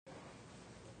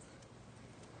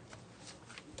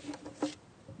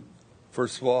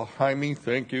First of all, Jaime,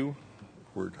 thank you.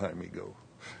 Where'd Jaime go?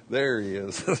 There he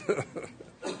is.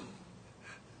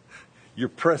 You're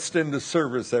pressed into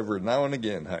service every now and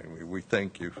again, Jaime. We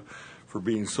thank you for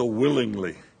being so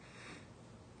willingly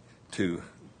to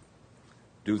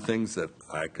do things that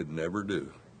I could never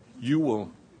do. You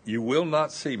will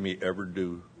not see me ever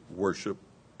do worship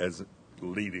as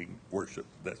leading worship.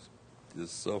 That's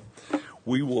just so.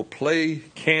 We will play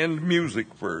canned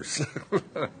music first.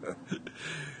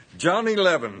 John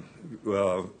 11,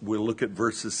 we'll look at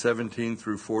verses 17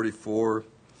 through 44.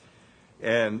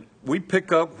 And we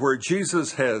pick up where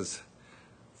Jesus has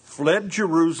fled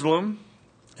Jerusalem.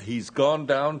 He's gone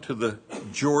down to the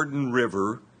Jordan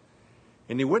River.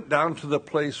 And he went down to the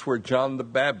place where John the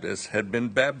Baptist had been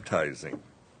baptizing.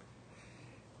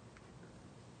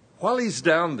 While he's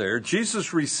down there,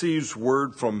 Jesus receives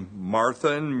word from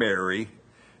Martha and Mary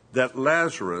that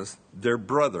Lazarus, their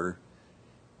brother,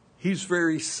 he's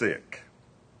very sick.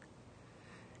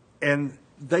 And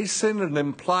they send an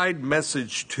implied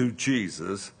message to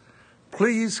Jesus,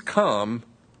 please come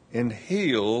and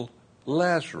heal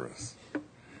Lazarus.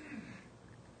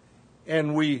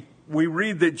 And we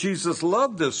read that Jesus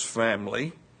loved this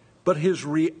family, but his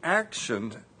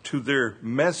reaction to their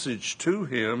message to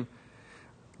him,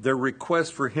 their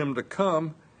request for him to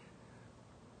come,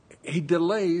 he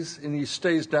delays and he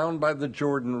stays down by the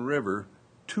Jordan River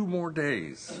 2 more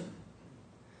days.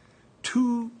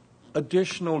 2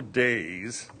 additional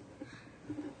days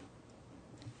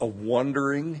of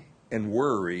wondering and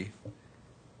worry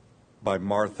by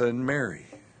Martha and Mary.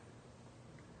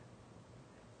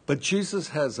 But Jesus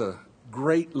has a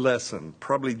great lesson,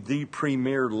 probably the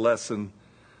premier lesson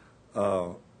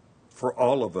for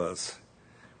all of us.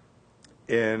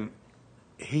 And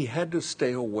he had to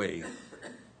stay away,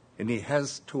 and he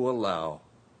has to allow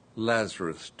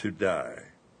Lazarus to die.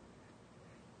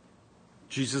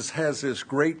 Jesus has this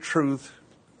great truth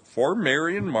for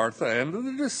Mary and Martha and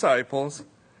the disciples.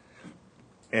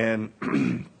 And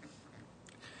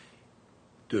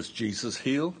does Jesus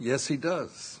heal? Yes, he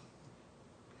does.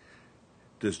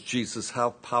 Does Jesus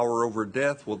have power over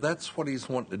death? Well, that's what he's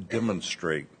wanting to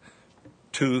demonstrate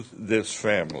to this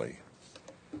family.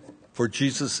 For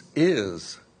Jesus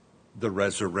is the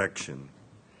resurrection.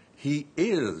 He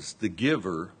is the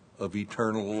giver of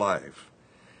eternal life.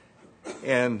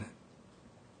 And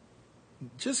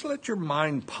just let your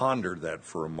mind ponder that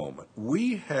for a moment.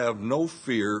 We have no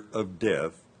fear of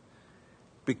death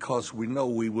because we know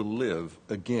we will live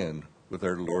again with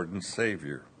our Lord and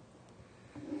Savior.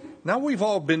 Now, we've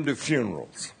all been to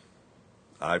funerals.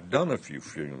 I've done a few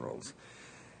funerals.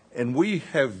 And we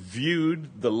have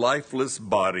viewed the lifeless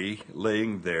body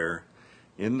laying there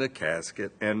in the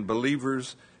casket. And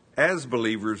as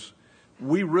believers,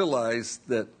 we realize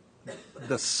that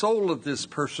the soul of this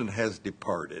person has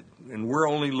departed. And we're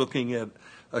only looking at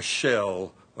a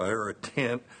shell or a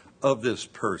tent of this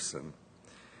person.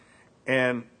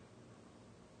 And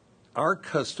our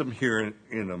custom here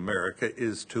in America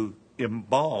is to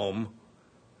embalm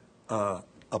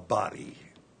a body.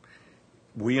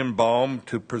 We embalm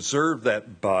to preserve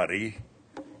that body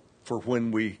for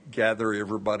when we gather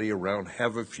everybody around,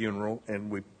 have a funeral, and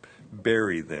we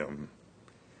bury them.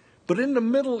 But in the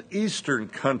Middle Eastern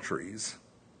countries,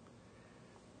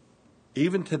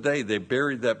 even today, they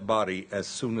bury that body as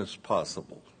soon as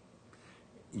possible.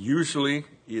 Usually,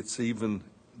 it's even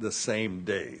the same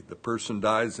day. The person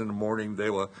dies in the morning, they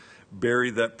will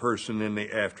bury that person in the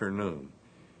afternoon.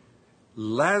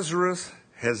 Lazarus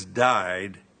has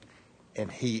died,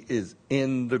 and he is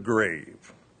in the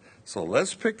grave. So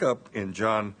let's pick up in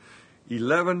John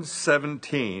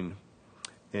 11:17,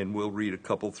 and we'll read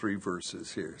 3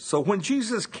 verses here. So when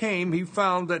Jesus came, he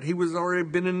found that he was already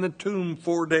been in the tomb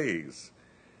 4 days.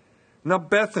 Now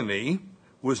Bethany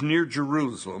was near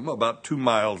Jerusalem, about 2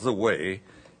 miles away,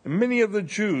 and many of the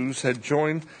Jews had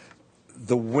joined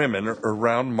the women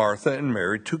around Martha and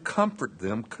Mary to comfort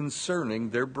them concerning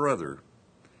their brother.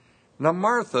 Now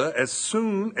Martha, as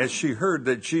soon as she heard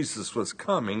that Jesus was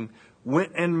coming,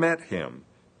 went and met him,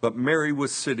 but Mary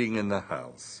was sitting in the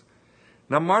house.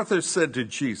 Now Martha said to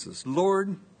Jesus,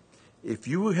 Lord, if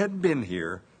you had been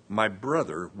here, my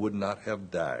brother would not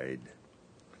have died.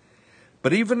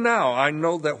 But even now I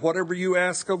know that whatever you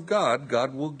ask of God,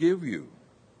 God will give you.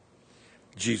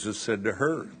 Jesus said to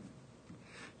her,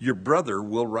 your brother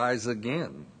will rise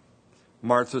again.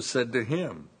 Martha said to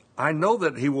him, I know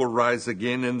that he will rise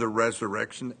again in the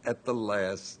resurrection at the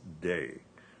last day.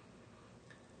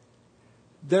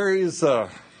 There is a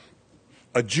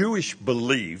Jewish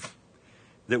belief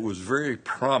that was very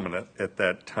prominent at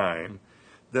that time,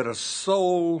 that a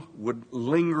soul would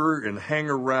linger and hang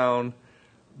around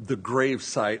the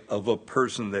gravesite of a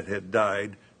person that had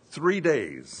died 3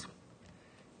 days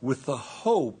with the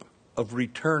hope of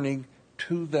returning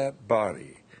to that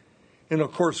body. And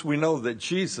of course, we know that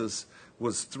Jesus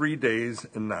was 3 days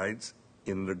and nights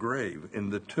in the grave, in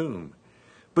the tomb.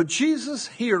 But Jesus,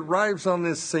 he arrives on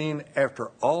this scene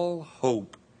after all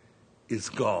hope is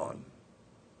gone.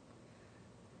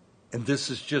 And this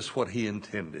is just what he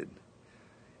intended.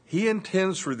 He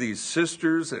intends for these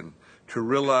sisters and to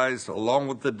realize, along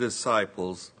with the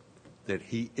disciples, that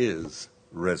he is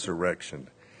resurrection.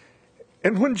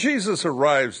 And when Jesus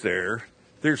arrives there,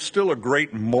 there's still a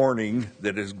great mourning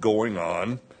that is going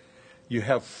on. You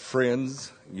have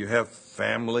friends, you have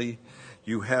family,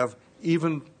 you have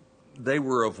even, they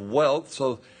were of wealth,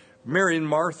 so Mary and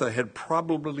Martha had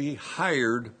probably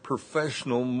hired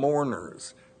professional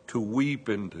mourners to weep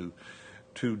and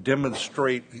to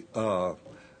demonstrate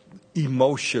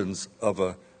emotions of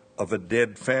a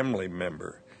dead family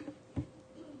member.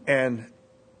 And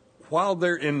while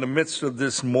they're in the midst of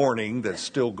this mourning that's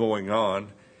still going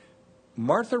on,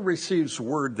 Martha receives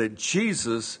word that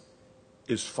Jesus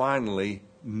is finally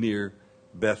near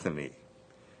Bethany.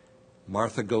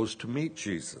 Martha goes to meet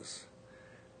Jesus.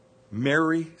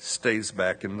 Mary stays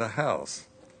back in the house.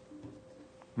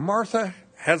 Martha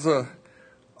has a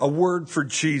word for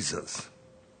Jesus.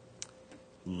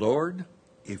 Lord,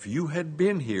 if you had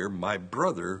been here, my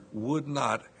brother would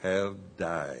not have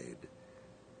died.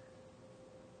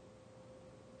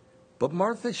 But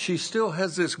Martha, she still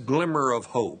has this glimmer of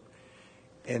hope.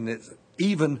 And it's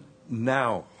even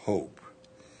now hope.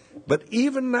 But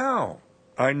even now,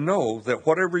 I know that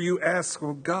whatever you ask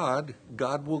of God,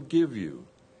 God will give you.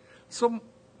 So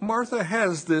Martha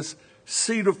has this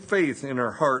seed of faith in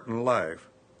her heart and life.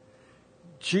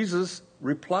 Jesus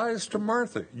replies to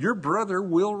Martha, your brother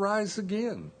will rise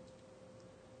again.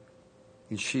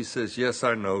 And she says, yes,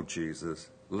 I know, Jesus.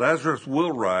 Lazarus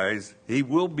will rise. He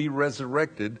will be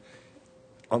resurrected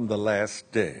on the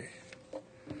last day.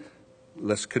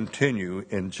 Let's continue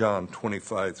in John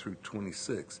 25 through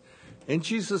 26. And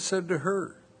Jesus said to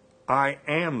her, I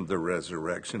am the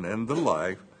resurrection and the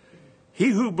life. He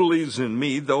who believes in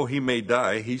me, though he may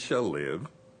die, he shall live.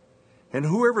 And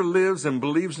whoever lives and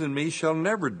believes in me shall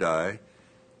never die.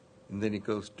 And then he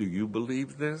goes, do you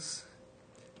believe this?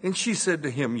 And she said to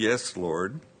him, yes,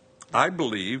 Lord, I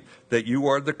believe that you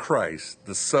are the Christ,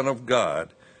 the Son of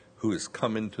God, who is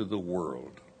come into the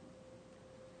world.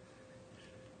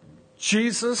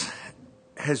 Jesus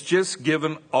has just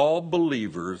given all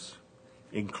believers,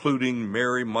 including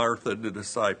Mary, Martha, the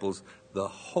disciples, the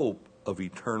hope of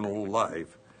eternal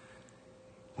life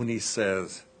when he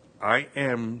says, I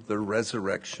am the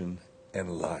resurrection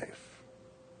and life.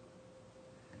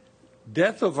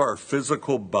 Death of our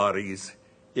physical bodies,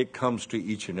 it comes to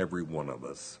each and every one of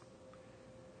us.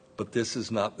 But this is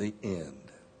not the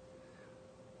end.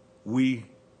 We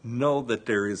know that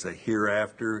there is a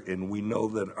hereafter, and we know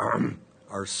that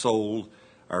our soul,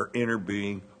 our inner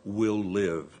being, will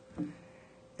live.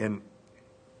 And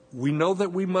we know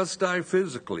that we must die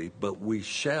physically, but we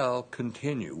shall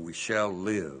continue. We shall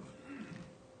live.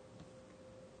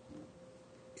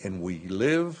 And we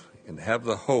live and have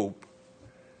the hope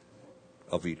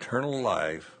of eternal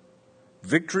life,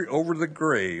 victory over the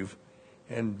grave.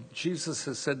 And Jesus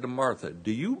has said to Martha,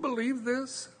 do you believe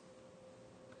this?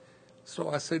 So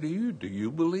I say to you, do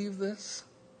you believe this?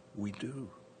 We do.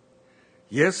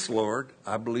 Yes, Lord,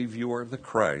 I believe you are the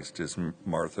Christ, is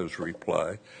Martha's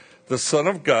reply, the Son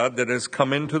of God that has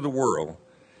come into the world.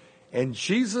 And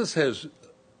Jesus has,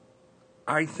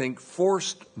 I think,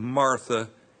 forced Martha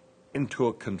into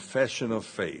a confession of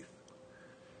faith.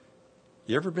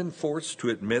 You ever been forced to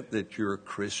admit that you're a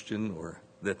Christian or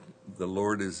that the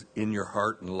Lord is in your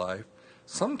heart and life?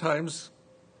 Sometimes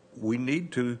we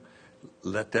need to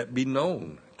let that be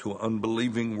known to an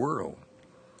unbelieving world.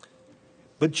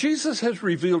 But Jesus has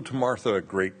revealed to Martha a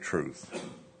great truth.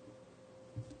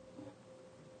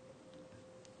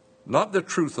 Not the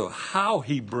truth of how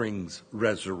he brings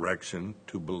resurrection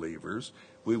to believers.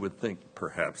 We would think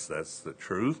perhaps that's the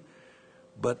truth.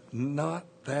 But not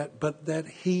that, but that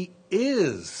he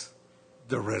is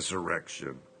the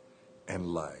resurrection and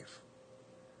life.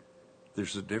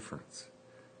 There's a difference.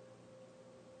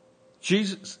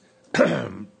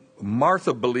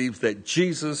 Martha believes that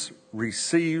Jesus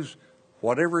receives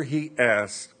whatever he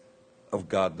asks of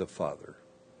God the Father.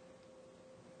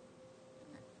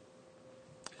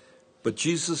 But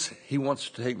Jesus, he wants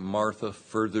to take Martha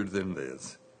further than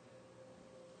this.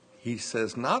 He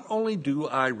says, not only do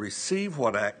I receive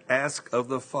what I ask of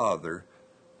the Father,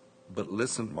 but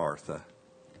listen, Martha,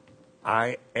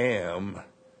 I am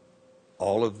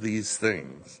all of these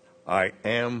things. I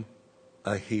am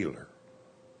a healer.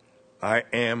 I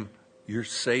am your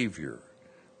Savior.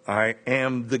 I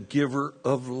am the giver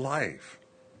of life.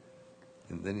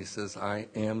 And then he says, I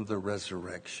am the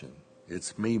resurrection.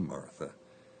 It's me, Martha.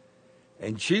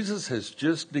 And Jesus has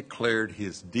just declared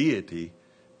his deity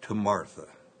to Martha.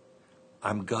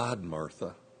 I'm God,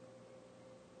 Martha.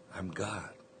 I'm God.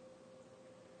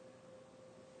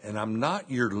 And I'm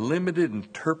not your limited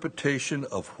interpretation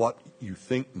of what you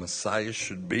think Messiah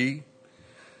should be.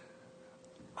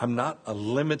 I'm not a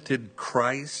limited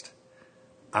Christ.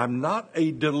 I'm not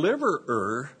a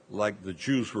deliverer like the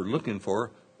Jews were looking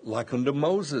for, like unto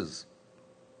Moses.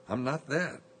 I'm not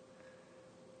that.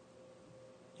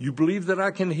 You believe that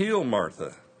I can heal,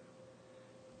 Martha.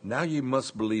 Now you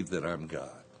must believe that I'm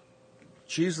God.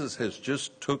 Jesus has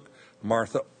just took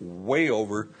Martha way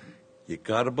over. You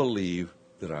got to believe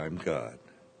that I'm God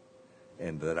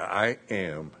and that I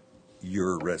am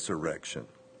your resurrection.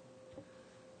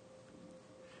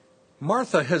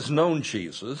 Martha has known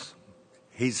Jesus.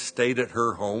 He's stayed at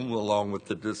her home along with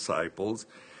the disciples,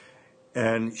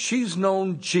 and she's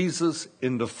known Jesus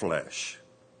in the flesh.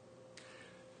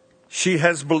 She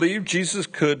has believed Jesus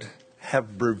could have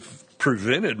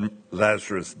prevented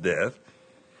Lazarus' death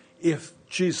if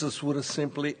Jesus would have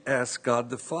simply asked God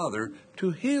the Father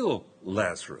to heal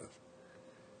Lazarus.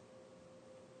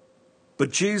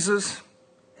 But Jesus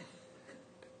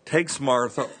takes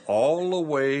Martha all the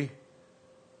way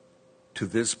to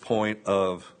this point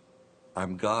of,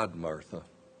 I'm God, Martha.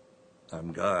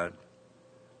 I'm God.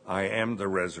 I am the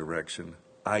resurrection.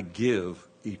 I give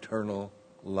eternal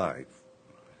life.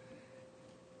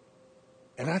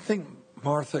 And I think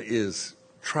Martha is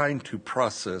trying to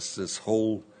process this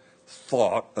whole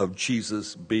thought of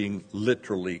Jesus being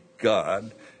literally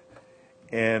God,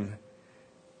 and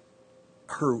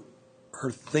her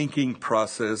thinking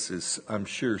process is, I'm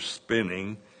sure,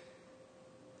 spinning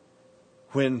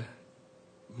when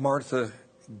Martha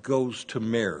goes to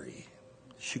Mary.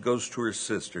 She goes to her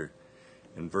sister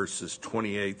in verses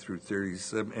 28 through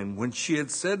 37. And when she had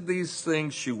said these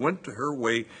things, she went to her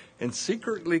way and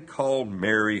secretly called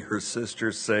Mary, her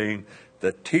sister, saying,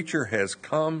 the teacher has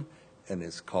come and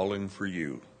is calling for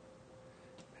you.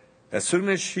 As soon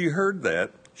as she heard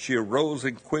that, she arose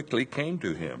and quickly came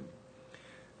to him.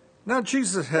 Now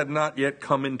Jesus had not yet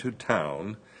come into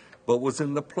town, but was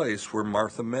in the place where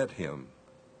Martha met him.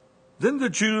 Then the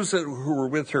Jews who were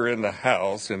with her in the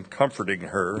house and comforting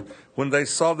her, when they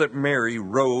saw that Mary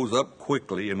rose up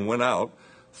quickly and went out,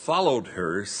 followed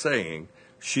her, saying,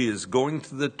 she is going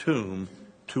to the tomb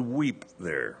to weep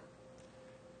there.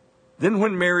 Then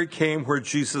when Mary came where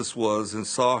Jesus was and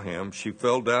saw him, she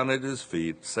fell down at his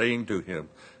feet, saying to him,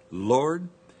 Lord,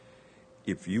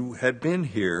 if you had been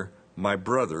here, my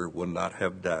brother would not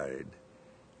have died.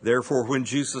 Therefore, when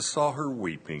Jesus saw her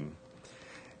weeping,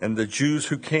 and the Jews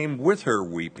who came with her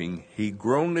weeping, he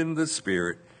groaned in the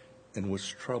spirit and was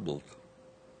troubled.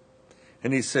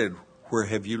 And he said, where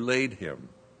have you laid him?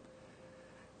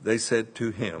 They said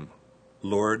to him,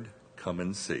 Lord, come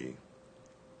and see.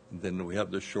 And then we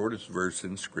have the shortest verse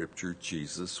in Scripture,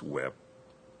 Jesus wept.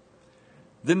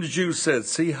 Then the Jews said,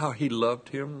 see how he loved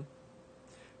him?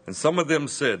 And some of them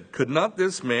said, could not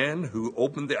this man who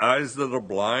opened the eyes of the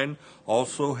blind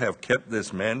also have kept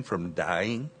this man from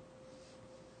dying?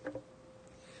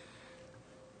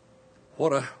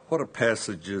 What a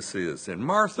passage this is. And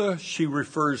Martha, she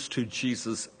refers to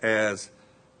Jesus as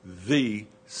the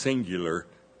singular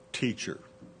teacher.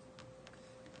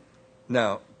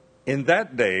 Now, in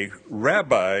that day,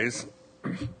 rabbis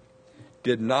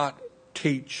did not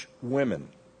teach women.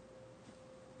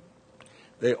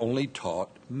 They only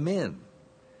taught men.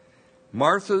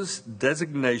 Martha's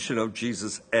designation of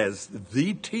Jesus as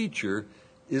the teacher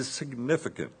is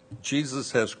significant.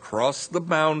 Jesus has crossed the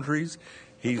boundaries.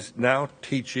 He's now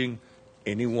teaching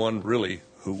anyone really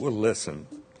who will listen.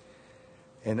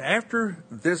 And after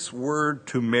this word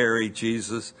to Mary,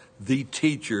 Jesus, the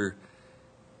teacher,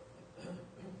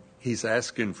 he's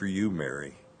asking for you,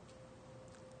 Mary.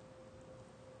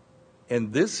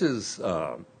 And this is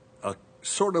a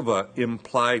sort of an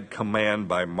implied command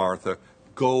by Martha,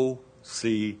 go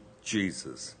see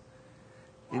Jesus.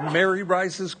 And Mary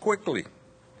rises quickly.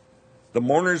 The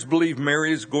mourners believe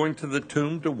Mary is going to the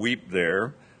tomb to weep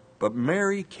there, but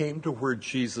Mary came to where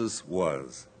Jesus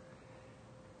was.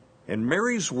 And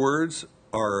Mary's words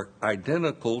are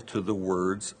identical to the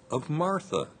words of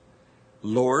Martha.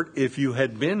 Lord, if you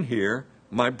had been here,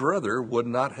 my brother would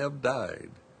not have died.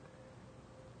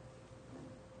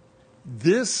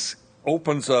 This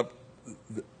opens up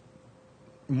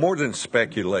more than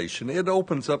speculation. It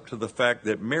opens up to the fact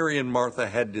that Mary and Martha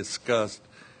had discussed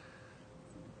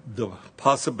the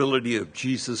possibility of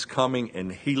Jesus coming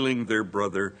and healing their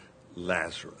brother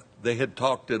Lazarus. They had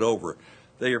talked it over.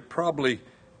 They are probably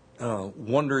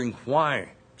wondering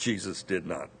why Jesus did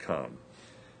not come.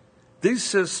 These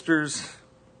sisters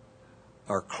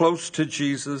are close to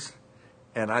Jesus,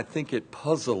 and I think it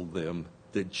puzzled them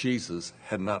that Jesus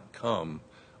had not come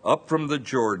up from the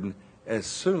Jordan as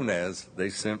soon as they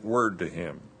sent word to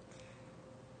him.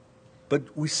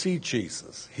 But we see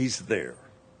Jesus. He's there.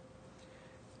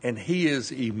 And he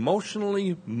is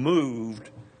emotionally moved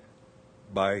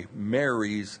by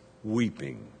Mary's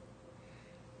weeping.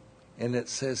 And it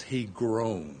says he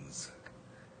groans.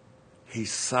 He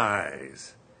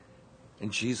sighs.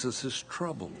 And Jesus is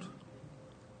troubled.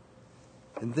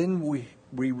 And then we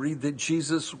read that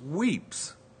Jesus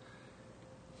weeps.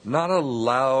 Not a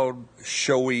loud,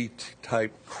 showy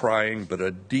type crying, but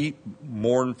a deep,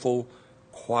 mournful,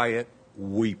 quiet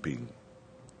weeping.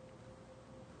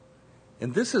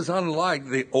 And this is unlike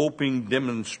the open,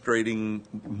 demonstrating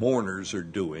mourners are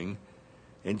doing.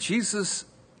 And Jesus,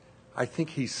 I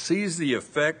think he sees the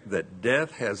effect that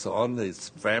death has on his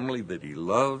family that he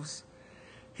loves.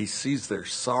 He sees their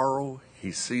sorrow.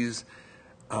 He sees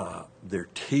their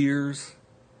tears.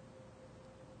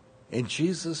 And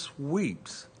Jesus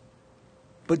weeps.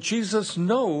 But Jesus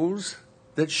knows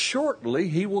that shortly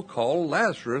he will call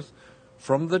Lazarus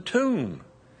from the tomb.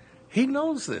 He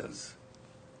knows this.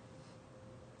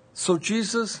 So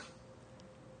Jesus,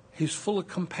 he's full of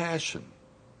compassion.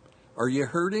 Are you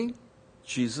hurting?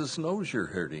 Jesus knows you're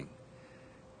hurting.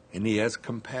 And he has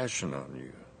compassion on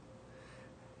you.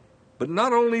 But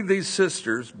not only these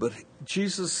sisters, but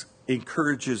Jesus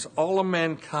encourages all of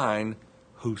mankind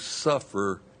who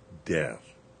suffer death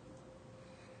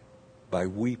by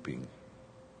weeping.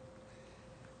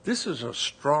 This is a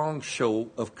strong show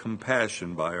of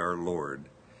compassion by our Lord.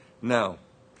 Now,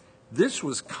 this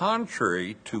was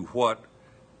contrary to what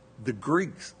the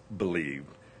Greeks believed.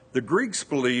 The Greeks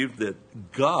believed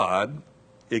that God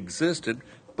existed,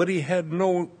 but he had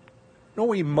no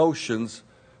emotions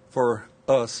for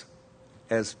us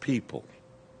as people.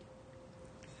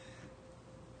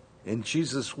 And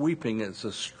Jesus weeping is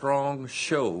a strong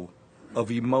show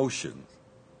of emotion.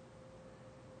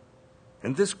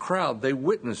 And this crowd, they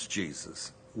witnessed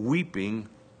Jesus weeping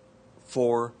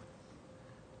for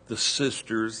the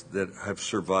sisters that have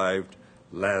survived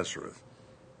Lazarus.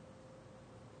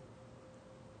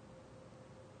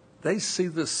 They see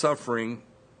the suffering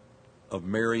of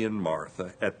Mary and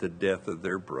Martha at the death of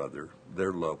their brother,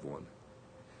 their loved one.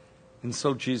 And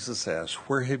so Jesus asks,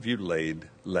 "Where have you laid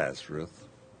Lazarus?"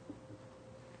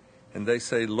 And they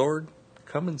say, "Lord,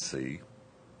 come and see."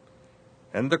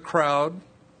 And the crowd,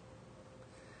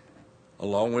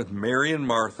 along with Mary and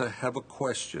Martha, have a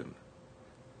question.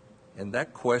 And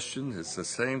that question is the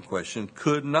same question.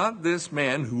 Could not this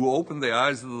man who opened the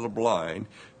eyes of the blind,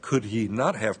 could he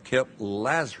not have kept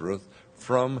Lazarus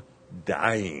from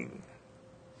dying?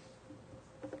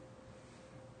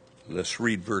 Let's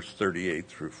read verse 38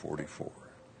 through 44.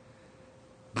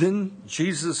 Then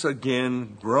Jesus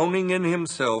again, groaning in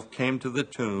himself, came to the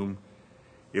tomb.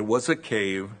 It was a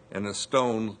cave, and a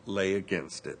stone lay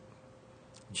against it.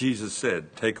 Jesus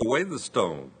said, "Take away the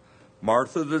stone."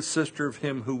 Martha, the sister of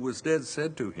him who was dead,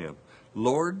 said to him,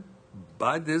 "Lord,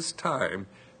 by this time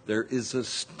there is a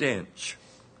stench,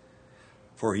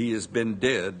 for he has been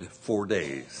dead 4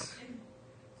 days."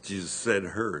 Jesus said to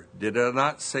her, "Did I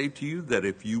not say to you that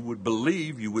if you would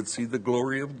believe, you would see the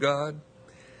glory of God?"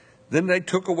 Then they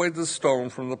took away the stone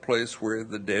from the place where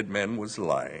the dead man was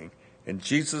lying. And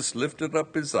Jesus lifted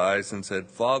up his eyes and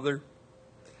said, "Father,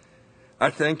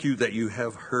 I thank you that you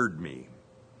have heard me.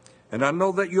 And I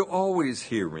know that you always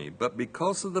hear me, but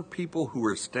because of the people who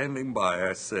are standing by,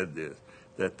 I said this,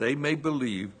 that they may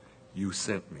believe you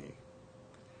sent me."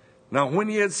 Now when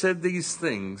he had said these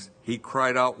things, he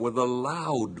cried out with a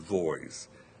loud voice,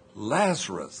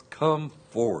 "Lazarus, come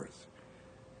forth."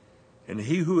 And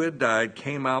he who had died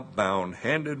came out bound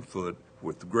hand and foot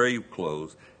with grave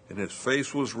clothes, and his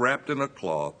face was wrapped in a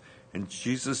cloth. And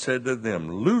Jesus said to them,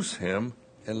 "Loose him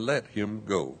and let him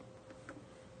go."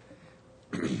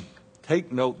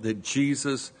 Take note that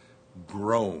Jesus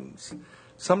groans.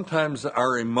 Sometimes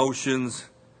our emotions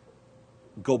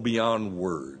go beyond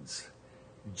words.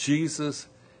 Jesus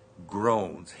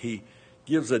groans. He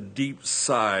gives a deep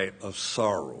sigh of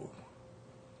sorrow.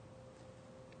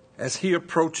 As he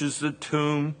approaches the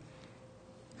tomb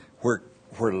where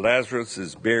Lazarus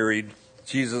is buried,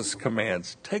 Jesus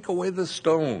commands, "Take away the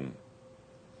stone.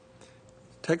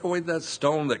 Take away that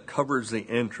stone that covers the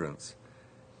entrance."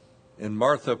 And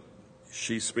Martha,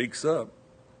 she speaks up,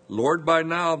 "Lord, by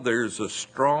now there's a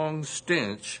strong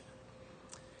stench,"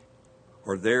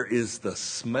 for there is the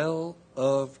smell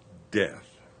of death.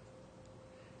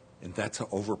 And that's an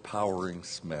overpowering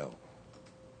smell.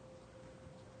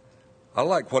 I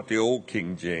like what the old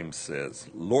King James says.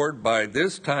 Lord, by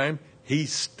this time he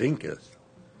stinketh.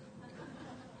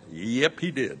 Yep,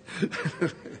 he did.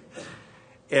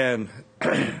 And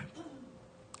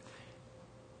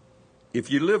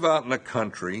if you live out in the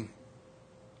country,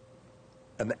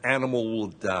 an animal will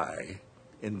die,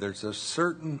 and there's a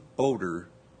certain odor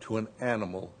to an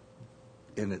animal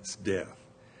in its death.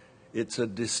 It's a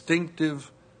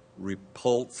distinctive,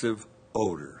 repulsive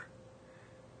odor.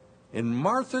 And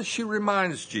Martha, she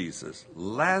reminds Jesus,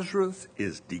 Lazarus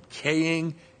is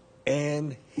decaying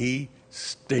and he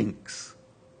stinks.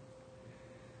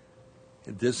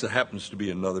 And this happens to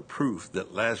be another proof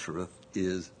that Lazarus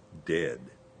is dead.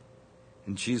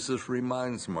 And Jesus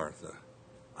reminds Martha,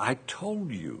 I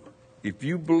told you, if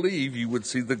you believe, you would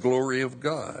see the glory of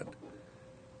God.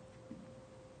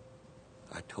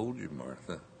 I told you,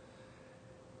 Martha.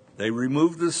 They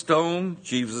remove the stone.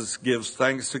 Jesus gives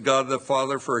thanks to God the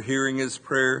Father for hearing his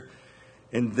prayer.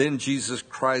 And then Jesus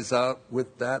cries out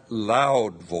with that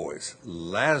loud voice,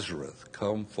 Lazarus,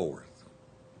 come forth.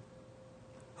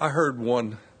 I heard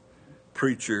one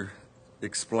preacher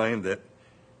explain that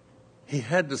he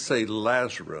had to say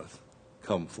Lazarus,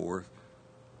 come forth,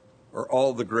 or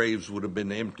all the graves would have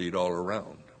been emptied all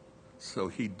around. So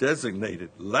he designated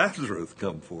Lazarus,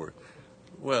 come forth.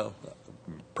 Well,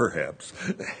 perhaps.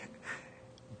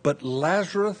 But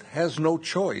Lazarus has no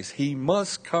choice. He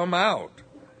must come out.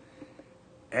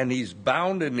 And he's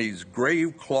bound in these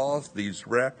grave cloths, these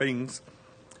wrappings.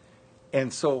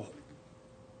 And so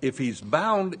if he's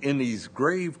bound in these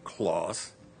grave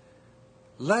cloths,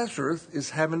 Lazarus is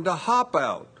having to hop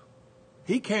out.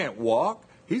 He can't walk.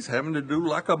 He's having to do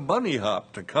like a bunny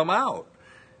hop to come out.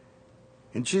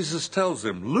 And Jesus tells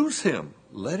him, loose him,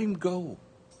 let him go.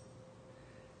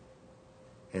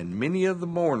 And many of the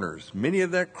mourners, many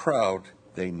of that crowd,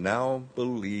 they now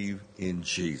believe in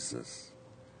Jesus.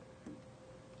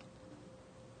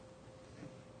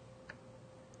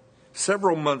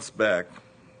 Several months back,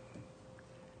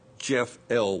 Jeff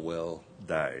Elwell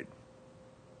died.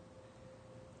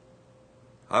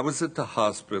 I was at the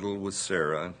hospital with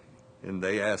Sarah, and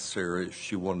they asked Sarah if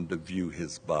she wanted to view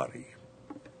his body.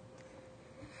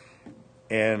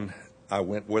 And I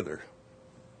went with her.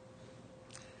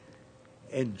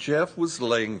 And Jeff was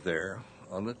laying there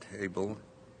on the table,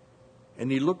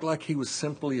 and he looked like he was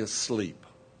simply asleep.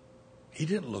 He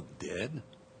didn't look dead.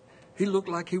 He looked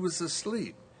like he was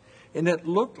asleep. And it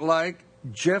looked like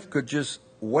Jeff could just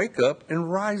wake up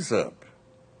and rise up.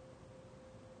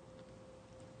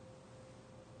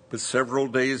 But several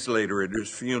days later at his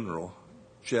funeral,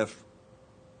 Jeff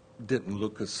didn't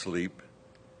look asleep.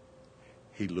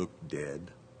 He looked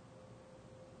dead.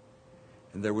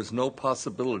 And there was no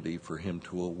possibility for him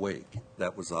to awake.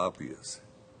 That was obvious.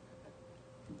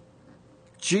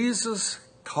 Jesus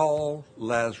called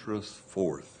Lazarus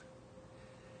forth.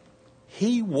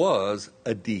 He was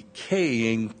a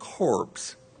decaying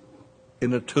corpse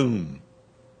in a tomb.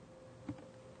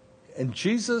 And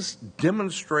Jesus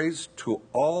demonstrates to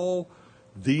all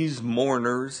these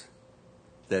mourners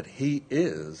that he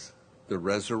is the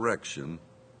resurrection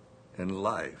and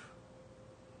life.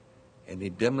 And he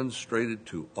demonstrated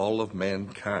to all of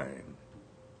mankind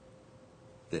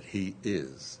that he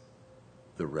is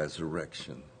the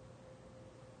resurrection.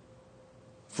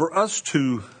 For us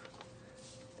to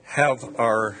have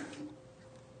our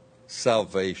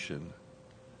salvation,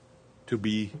 to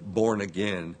be born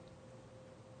again,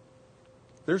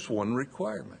 there's one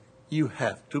requirement. You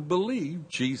have to believe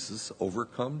Jesus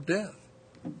overcome death.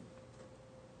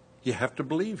 You have to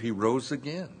believe he rose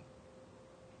again.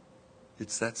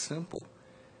 It's that simple.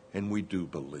 And we do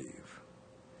believe.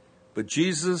 But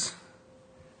Jesus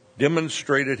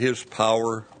demonstrated his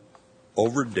power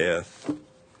over death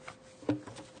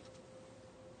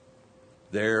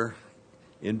there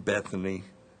in Bethany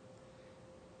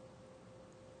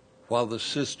while the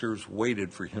sisters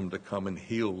waited for him to come and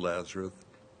heal Lazarus.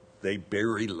 They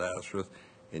bury Lazarus,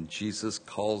 and Jesus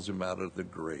calls him out of the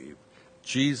grave.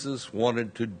 Jesus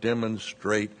wanted to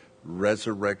demonstrate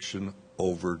resurrection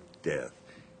over death,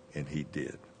 and he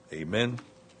did. Amen.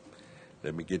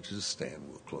 Let me get you to stand.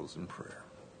 We'll close in prayer.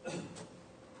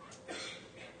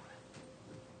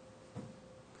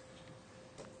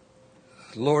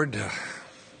 Lord,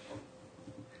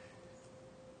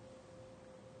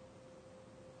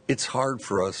 it's hard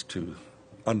for us to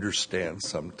understand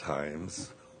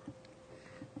sometimes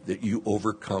that you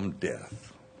overcome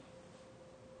death.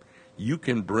 You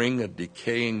can bring a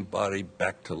decaying body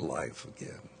back to life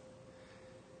again.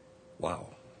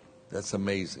 Wow, that's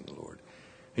amazing, Lord.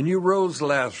 And you rose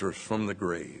Lazarus from the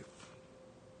grave.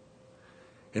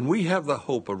 And we have the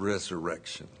hope of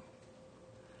resurrection.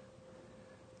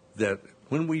 That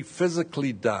when we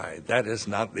physically die, that is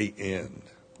not the end.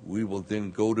 We will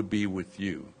then go to be with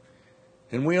you.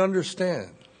 And we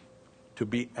understand to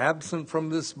be absent from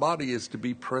this body is to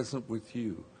be present with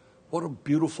you. What a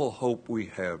beautiful hope we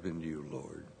have in you,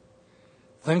 Lord.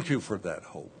 Thank you for that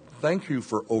hope. Thank you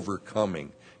for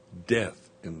overcoming death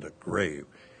in the grave.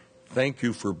 Thank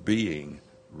you for being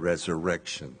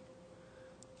resurrection.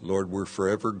 Lord, we're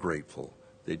forever grateful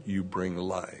that you bring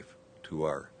life to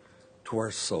our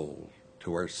soul,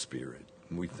 to our spirit.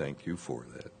 And we thank you for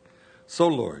that. So,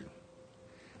 Lord,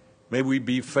 may we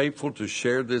be faithful to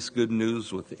share this good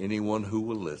news with anyone who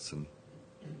will listen.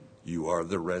 You are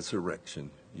the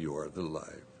resurrection. You are the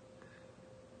life.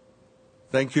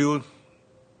 Thank you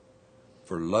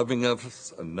for loving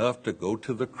us enough to go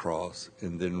to the cross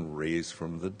and then raise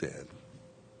from the dead.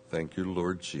 Thank you,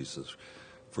 Lord Jesus,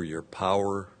 for your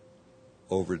power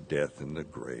over death in the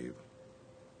grave.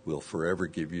 We'll forever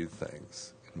give you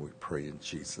thanks, and we pray in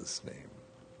Jesus' name.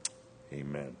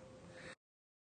 Amen.